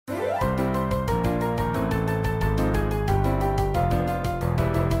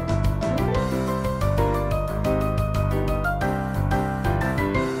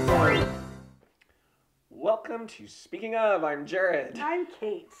welcome to Speaking of. I'm Jared. I'm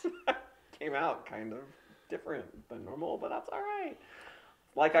Kate. Came out kind of different than normal, but that's all right.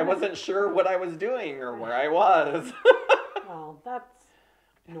 Like I wasn't sure what I was doing or where I was. Well, that's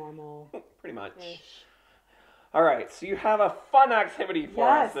normal. Pretty much. All right, so you have a fun activity for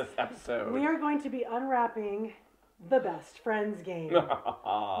us this episode. We are going to be unwrapping the Best Friends game. I'm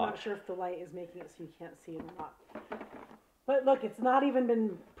not sure if the light is making it so you can't see it or not. But look, it's not even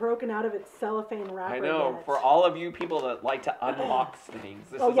been broken out of its cellophane wrapper I know. yet. For all of you people that like to unbox things,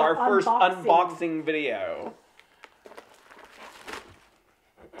 this is our first unboxing video.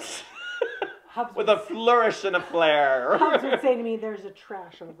 With a flourish and a flare. Hubs would say to me, there's a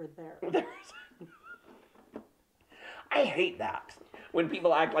trash over there. I hate that. When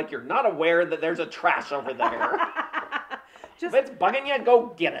people act like you're not aware that there's a trash over there. If it's bugging you,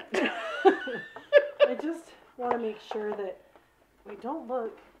 go get it. I just want to make sure that... Wait, don't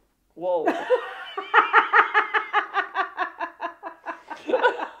look. Whoa.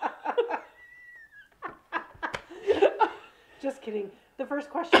 Just kidding. The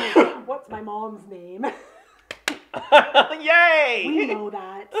first question is, what's my mom's name? Yay! We know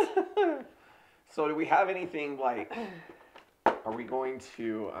that. So do we have anything like, are we going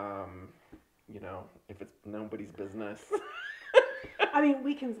to, if it's nobody's business? I mean,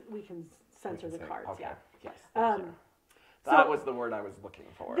 we can censor the cards, okay. yeah. Yes. That was the word I was looking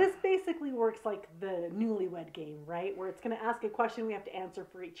for. This basically works like the Newlywed Game, right? Where it's going to ask a question, we have to answer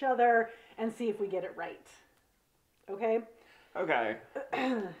for each other and see if we get it right. Okay? Okay.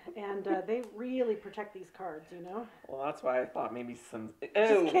 And they really protect these cards, you know? Well, that's why I thought maybe some...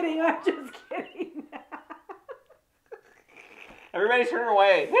 Just kidding, I'm just kidding. Everybody turn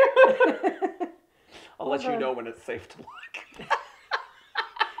away. I'll let you know when it's safe to look.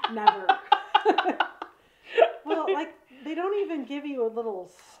 Never. Well, like, they don't even give you a little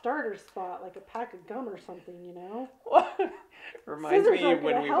starter spot, like a pack of gum or something, you know? Reminds me of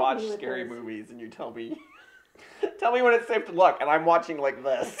when we watch scary movies and you tell me when it's safe to look, and I'm watching like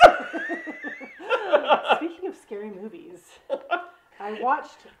this. Speaking of scary movies, I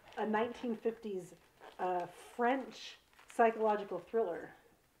watched a 1950s French psychological thriller.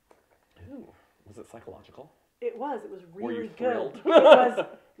 Ooh, was it psychological? It was really Were you good. thrilled? It was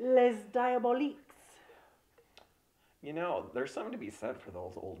Les Diaboliques. You know, there's something to be said for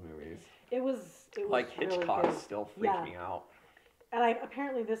those old movies. It was like really Hitchcock good. still freaked me out. And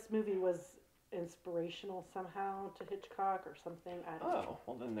apparently this movie was inspirational somehow to Hitchcock or something. I don't know.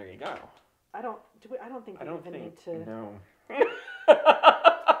 Well then there you go. I don't think we even need to. No.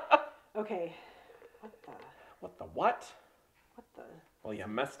 Okay. What the what? What the? Well, you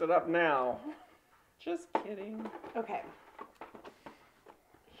messed it up now. Just kidding. Okay.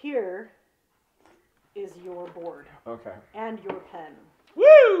 Here is your board. Okay. And your pen.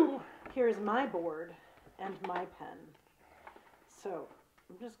 Woo! Here's my board and my pen. So,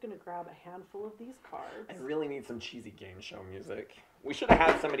 I'm just going to grab a handful of these cards. I really need some cheesy game show music. We should have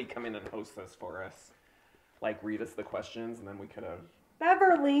had somebody come in and host this for us. Like, read us the questions, and then we could have...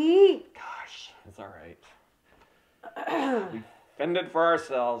 Beverly! Gosh, it's all right. We've fended for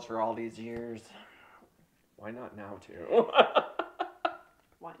ourselves for all these years. Why not now, too?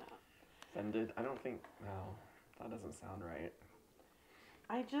 Why not? Fended? I don't think... Well, that doesn't sound right.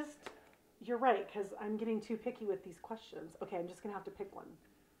 You're right, because I'm getting too picky with these questions. Okay, I'm just going to have to pick one.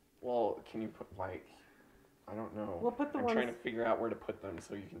 Well, can you put, like... I don't know. We'll put the I'm ones... trying to figure out where to put them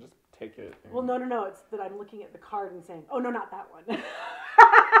so you can just take it. And... Well, no. It's that I'm looking at the card and saying, oh, no, not that one.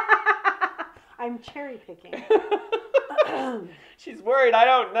 I'm cherry picking. She's worried I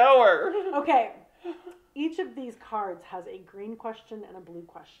don't know her. Okay. Each of these cards has a green question and a blue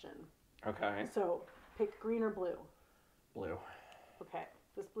question. Okay. So, pick green or blue. Blue. Okay.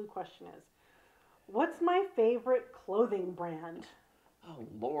 This blue question is, what's my favorite clothing brand? Oh,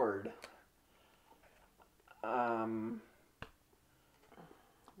 Lord. Write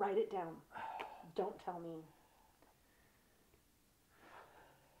it down. Don't tell me.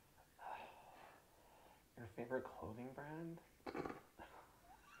 Your favorite clothing brand?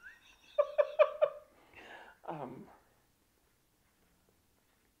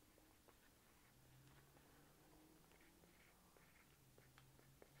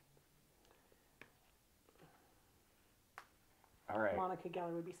 All right. Monica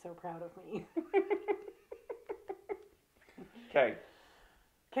Geller would be so proud of me. Okay.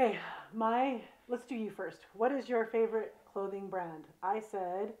 Okay, let's do you first. What is your favorite clothing brand? I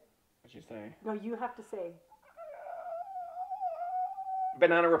said... What'd you say? No, you have to say.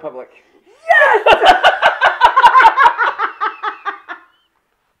 Banana Republic. Yes!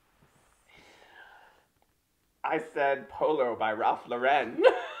 I said Polo by Ralph Lauren.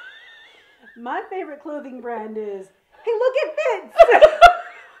 My favorite clothing brand is, hey, look, it fits!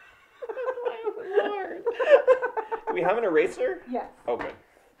 My Lord. Do we have an eraser? Yes. Oh, good.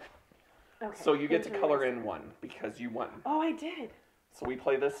 Okay. So you get to here's your color eraser. in one because you won. Oh, I did. So we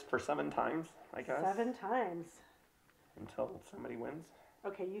play this for 7 times, I guess. 7 times. Until somebody wins.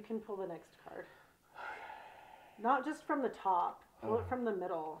 Okay, you can pull the next card. Not just from the top. Pull it from the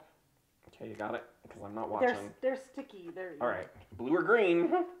middle. Okay, you got it? Because I'm not watching. They're sticky. They're All right. Blue or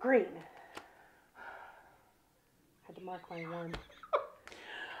green? green. Had to mark my one.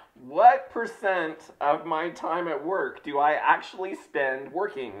 What percent of my time at work do I actually spend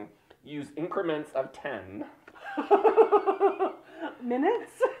working? Use increments of 10.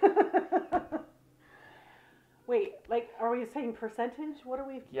 Minutes? Wait, like, are we saying percentage? What are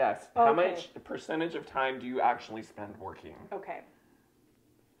we? Yes. Oh, How okay. much percentage of time do you actually spend working? Okay.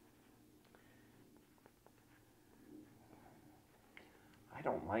 I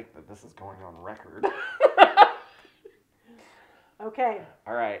don't like that this is going on record. Okay.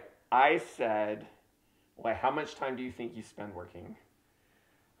 All right. I said, well, how much time do you think you spend working?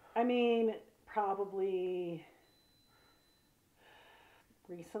 I mean, probably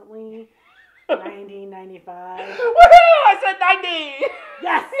recently, 90, 95. Woohoo! I said 90!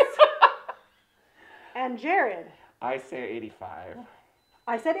 Yes! And Jared, I say 85.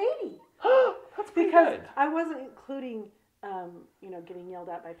 I said 80. That's pretty Because good. I wasn't including, getting yelled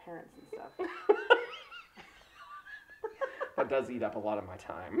at by parents and stuff. That does eat up a lot of my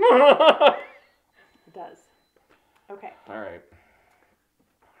time. It does. Okay. All right.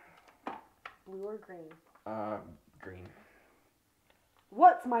 Blue or green? Green.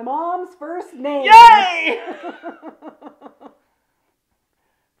 What's my mom's first name? Yay!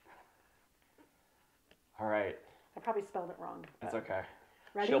 All right. I probably spelled it wrong. It's okay.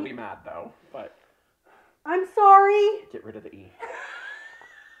 Ready? She'll be mad though, but I'm sorry. get rid of the E.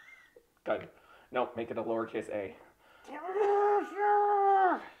 Good. No, make it a lowercase a.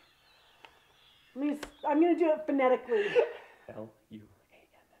 I'm going to do it phonetically. L-U-A-N.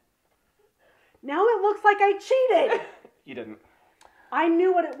 Now it looks like I cheated. You didn't. I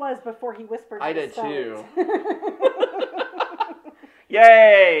knew what it was before he whispered. I to did spell too. it.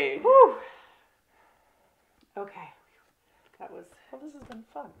 Yay! Whew. Okay. That was. Well, this has been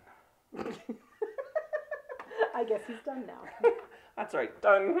fun. I guess he's done now. That's right.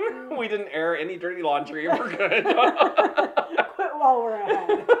 Done. We didn't air any dirty laundry. We're good. Quit while we're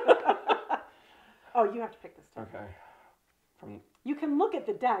ahead. Oh, you have to pick this time. Okay. You can look at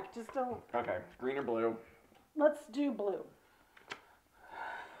the deck, just don't. Okay. Green or blue? Let's do blue.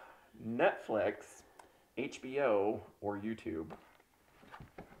 Netflix, HBO, or YouTube?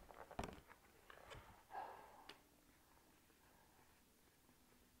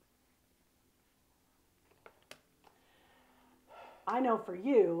 I know for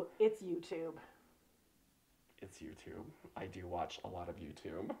you, it's YouTube. It's YouTube. I do watch a lot of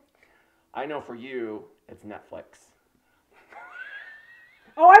YouTube. I know for you, it's Netflix.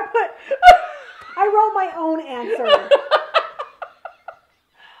 Oh, I wrote my own answer.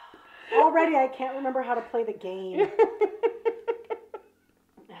 Already I can't remember how to play the game.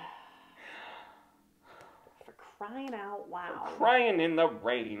 For crying out loud. Crying in the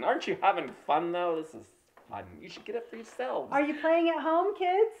rain. Aren't you having fun though? This is fun. You should get it for yourselves. Are you playing at home,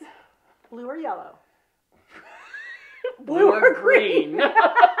 kids? Blue or yellow? Blue or green?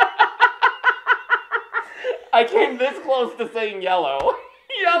 I came this close to saying yellow.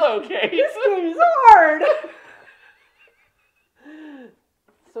 Yellow case. This game's hard.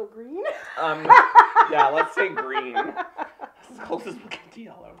 So green? Yeah, let's say green. As close as we get to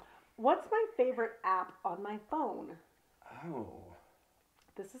yellow. What's my favorite app on my phone? Oh.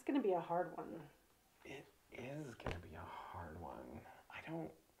 This is going to be a hard one. It is going to be a hard one. I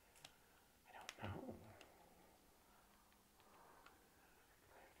don't know.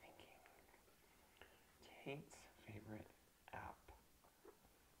 I'm thinking. Kate's favorite app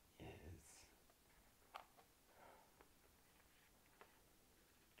is...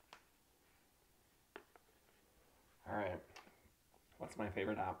 All right. What's my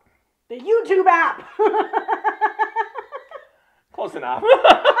favorite app? The YouTube app. Close enough.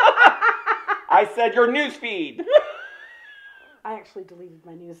 I said your newsfeed. I actually deleted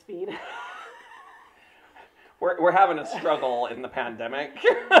my news feed. We're having a struggle in the pandemic.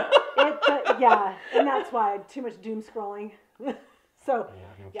 Yeah, and that's why too much doom scrolling. So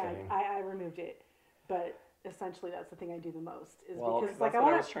Yeah, no kidding. I removed it, but essentially that's the thing I do the most is Well, because that's like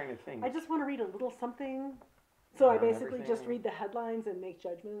what I was trying to think. I just want to read a little something. So I Not basically just everything. read the headlines and make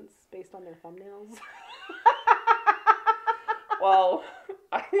judgments based on their thumbnails. Well,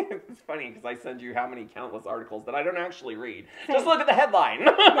 it's funny because I send you how many countless articles that I don't actually read. Same. Just look at the headline.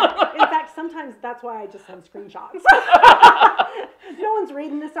 Yeah. In fact, sometimes that's why I just send screenshots. No one's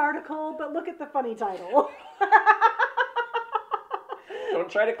reading this article, but look at the funny title. Don't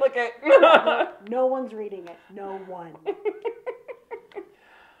try to click it. No one's reading it. No one.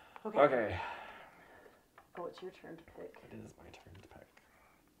 Okay. Oh, it's your turn to pick. It is my turn to pick.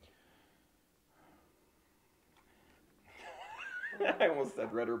 I almost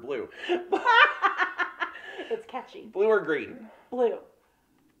said red or blue. It's catchy. Blue or green? Blue.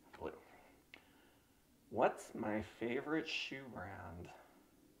 Blue. What's my favorite shoe brand?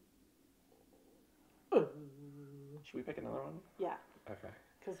 Should we pick another one? Yeah. Okay.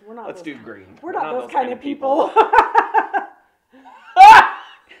 Because we're not. Let's do green. We're not those kind of people.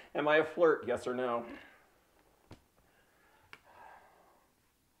 Am I a flirt? Yes or no?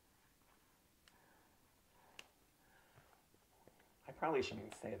 I probably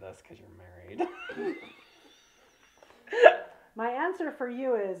shouldn't say this because you're married. My answer for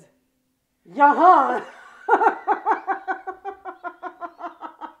you is, yaha.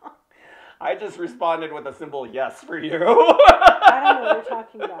 I just responded with a simple yes for you. I don't know what you're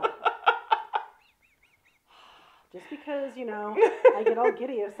talking about. Just because, I get all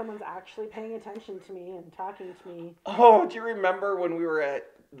giddy if someone's actually paying attention to me and talking to me. Oh, do you remember when we were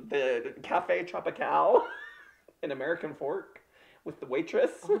at the Cafe Tropical in American Fork with the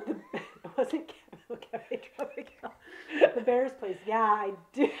waitress? Oh, it wasn't Cafe Tropical. The Bears place. Yeah, I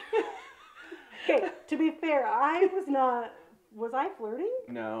do. Okay, to be fair, I was not. Was I flirting?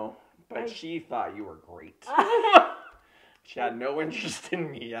 No, but she thought you were great. I- She had no interest in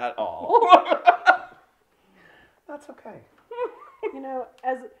me at all. That's okay.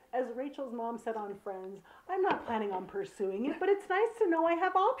 As Rachel's mom said on Friends, I'm not planning on pursuing it, but it's nice to know I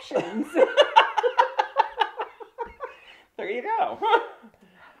have options. There you go.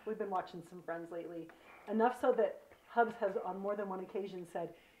 We've been watching some Friends lately, enough so that Hubs has on more than one occasion said,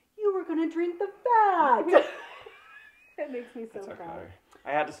 "You were going to drink the fat." It makes me so It's okay. proud.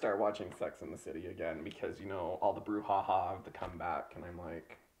 I had to start watching Sex in the City again because, all the brouhaha of the comeback, and I'm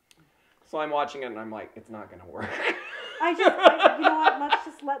like... So I'm watching it, and I'm like, it's not going to work. You know what? Let's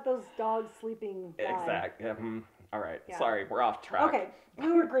just let those dogs sleeping die. Exactly. All right. Yeah. Sorry, we're off track. Okay,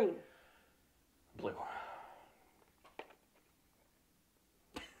 blue or green? Blue.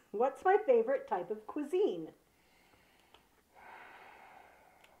 What's my favorite type of cuisine?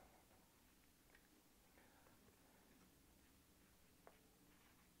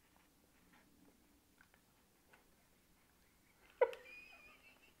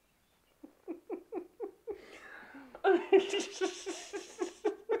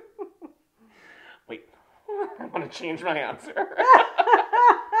 Wait. I want to change my answer.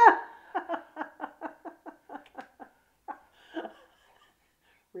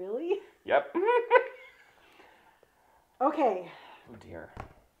 Really? Yep. Okay, Oh, dear.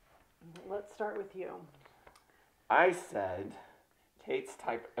 let's start with you. I said Kate's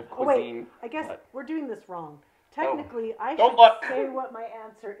type of Oh, wait, cuisine. I guess What? we're doing this wrong. Technically, I Don't should look. say what my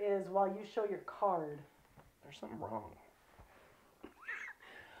answer is while you show your card. There's something wrong.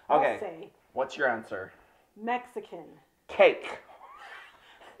 I'll Okay. say What's your answer? Mexican. Cake.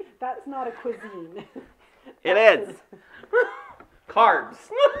 That's not a cuisine. It is. Carbs.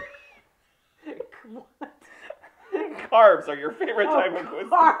 What? Carbs are your favorite type of cuisine.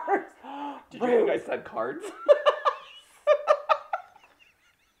 Carbs. Did you think I said cards?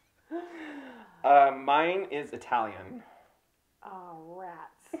 Mine is Italian. Oh,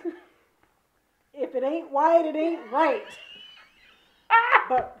 rats. If it ain't white, it ain't right.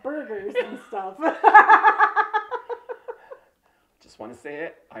 But burgers and stuff. Just want to say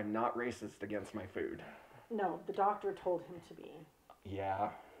it. I'm not racist against my food. No, the doctor told him to be. Yeah.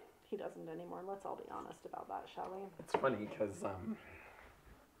 He doesn't anymore. Let's all be honest about that, shall we? It's funny because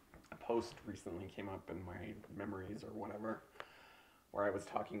a post recently came up in my memories or whatever where I was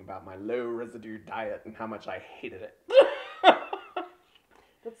talking about my low residue diet and how much I hated it.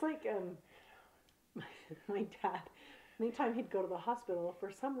 That's like my dad. Anytime he'd go to the hospital,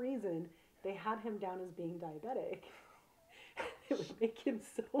 for some reason, they had him down as being diabetic. It would make him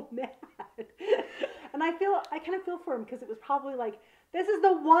so mad. And I kind of feel for him because it was probably like, this is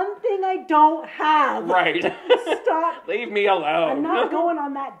the one thing I don't have. Right. Stop. Leave me alone. I'm not going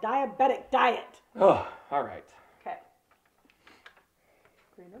on that diabetic diet. Oh, all right. Okay.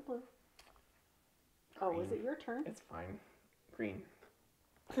 Green or blue? Oh, is it your turn? It's fine. Green.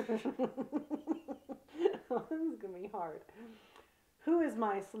 This is going to be hard. Who is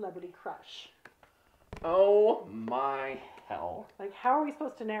my celebrity crush? Oh my hell. Like, how are we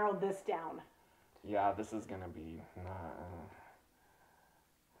supposed to narrow this down? Yeah, this is gonna be.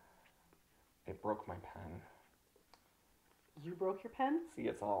 It broke my pen. You broke your pen? See,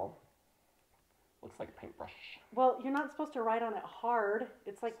 it's all looks like a paintbrush. Well, you're not supposed to write on it hard.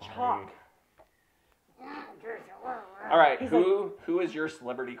 It's like Sorry. chalk. All right, He's who is your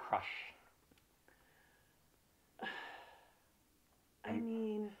celebrity crush? I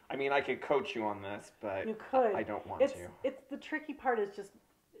mean, I could coach you on this, but you could. I don't want to. It's the tricky part is just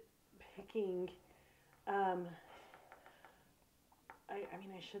picking. I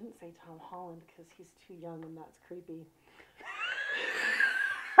mean, I shouldn't say Tom Holland because he's too young and that's creepy.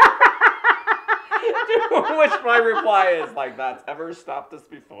 To which my reply is like, that's ever stopped us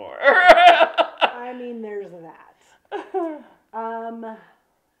before. I mean, there's that.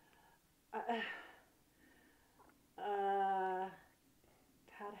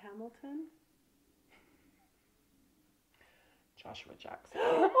 Tad Hamilton. Joshua Jackson.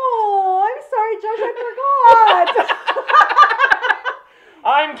 Oh, I'm sorry, Josh, I forgot.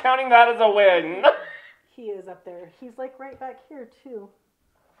 I'm counting that as a win. He is up there. He's like right back here too.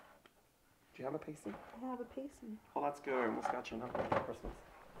 Do you have a pacing? I have a pacing. Oh, that's good. I almost got your number for Christmas.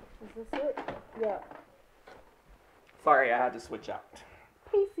 Is this it? Yeah. Sorry, I had to switch out.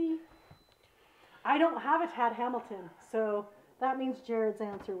 Pacey. I don't have a Tad Hamilton, so that means Jared's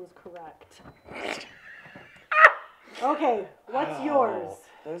answer was correct. Okay, what's yours?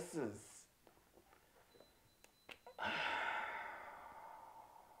 This is...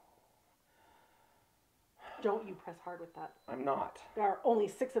 Don't you press hard with that. I'm not. There are only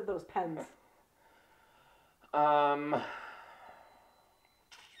 6 of those pens. This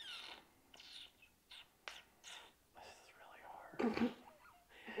is really hard.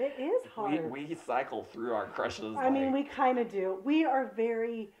 It is hard. We cycle through our crushes. I mean, we kind of do. We are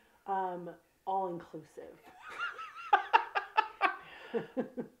very all-inclusive.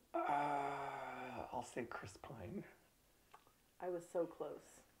 I'll say Chris Pine. I was so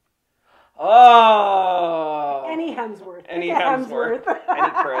close. Oh! Any Hemsworth. Any Pick a Hemsworth.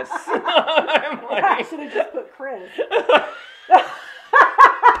 Any Chris. I'm like... I should have just put Chris. It's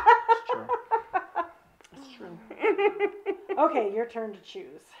true. It's true. Okay, your turn to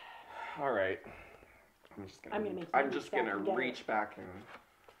choose. All right. I'm just gonna make you reach back and.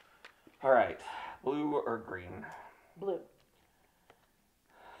 All right, blue or green? Blue.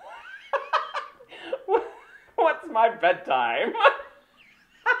 What's my bedtime?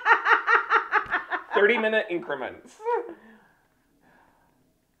 30-minute increments.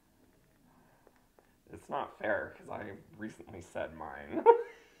 It's not fair because I recently said mine.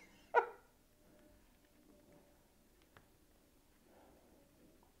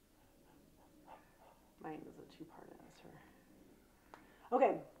 Mine is a 2-part answer.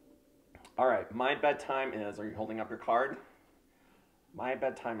 Okay. All right, my bedtime is, are you holding up your card? My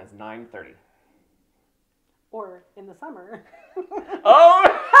bedtime is 9:30. Or in the summer. Oh!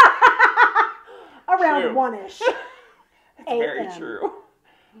 Around True. 1-ish. It's very true.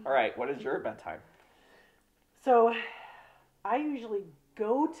 All right, what is your bedtime? So, I usually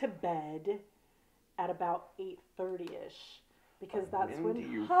go to bed at about 8:30ish because that's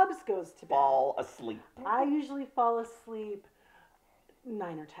when Hubs goes to bed. Fall asleep. I usually fall asleep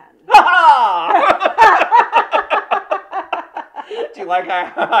 9 or 10. Do you like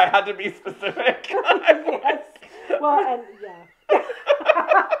how I had to be specific? Yes. Well, and yeah.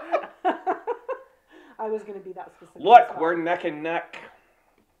 I was going to be that specific. Look, we're neck and neck.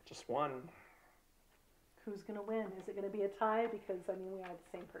 Just one. Who's going to win? Is it going to be a tie? Because, I mean, we are the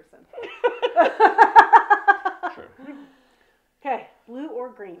same person. True. Okay, blue or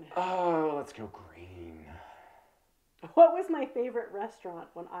green? Oh, let's go green. What was my favorite restaurant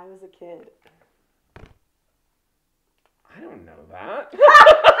when I was a kid? I don't know that.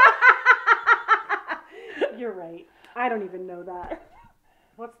 You're right. I don't even know that.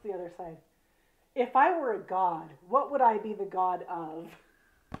 What's the other side? If I were a god, what would I be the god of?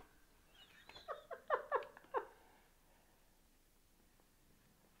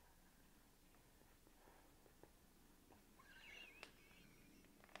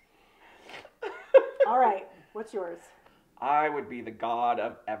 All right. What's yours? I would be the god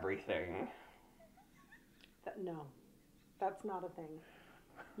of everything. No, that's not a thing.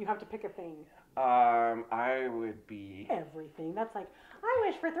 You have to pick a thing. I would be... Everything. That's like, I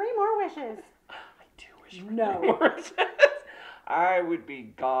wish for 3 more wishes. I do wish for 3 No. more wishes. I would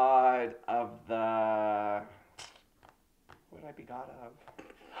be god of the... What would I be god of?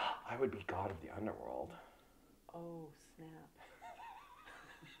 I would be god of the underworld. Oh, snap.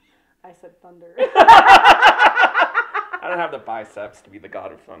 I said thunder. I don't have the biceps to be the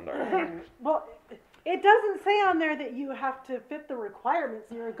god of thunder. Well, it doesn't say on there that you have to fit the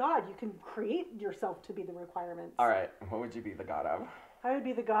requirements. You're a god. You can create yourself to be the requirements. All right. What would you be the god of? I would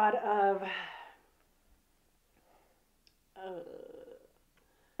be the god of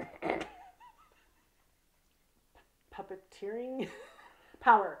puppeteering.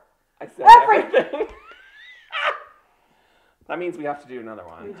 Power. I said Everything. everything. That means we have to do another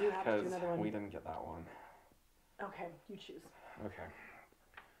one. We do have to do 'cause another one. we didn't get that one. Okay, you choose. Okay.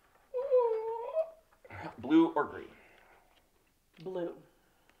 Blue or green? Blue.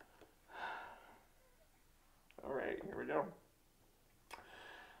 All right, here we go.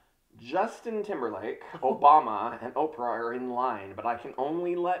 Justin Timberlake, Obama, and Oprah are in line, but I can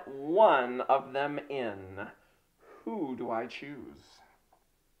only let one of them in. Who do I choose?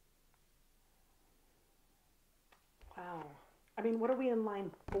 Wow. I mean, what are we in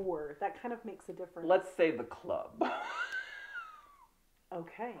line for? That kind of makes a difference. Let's say the club.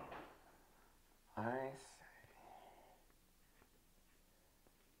 Okay. I say.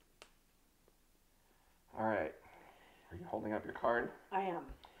 All right. Are you holding up your card? I am.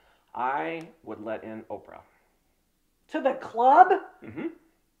 I would let in Oprah. To the club? Mm-hmm.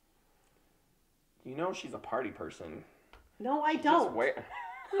 You know she's a party person. No, I She's don't. just wait.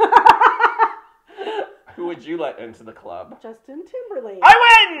 Who would you let into the club? Justin Timberlake.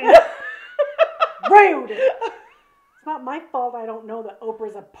 I win! Rude! It's not my fault I don't know that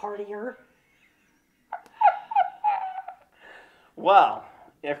Oprah's a partier. Well,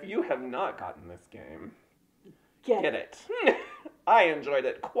 if you have not gotten this game, Get get it. I enjoyed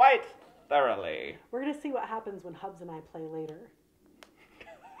it quite thoroughly. We're going to see what happens when Hubs and I play later.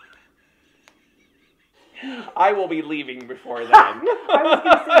 I will be leaving before then. I was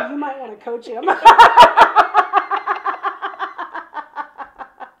going to say, you might want to coach him.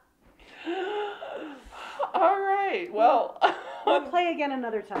 All right, well. We'll play again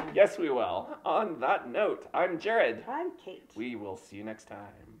another time. Yes, we will. On that note, I'm Jared. I'm Kate. We will see you next time.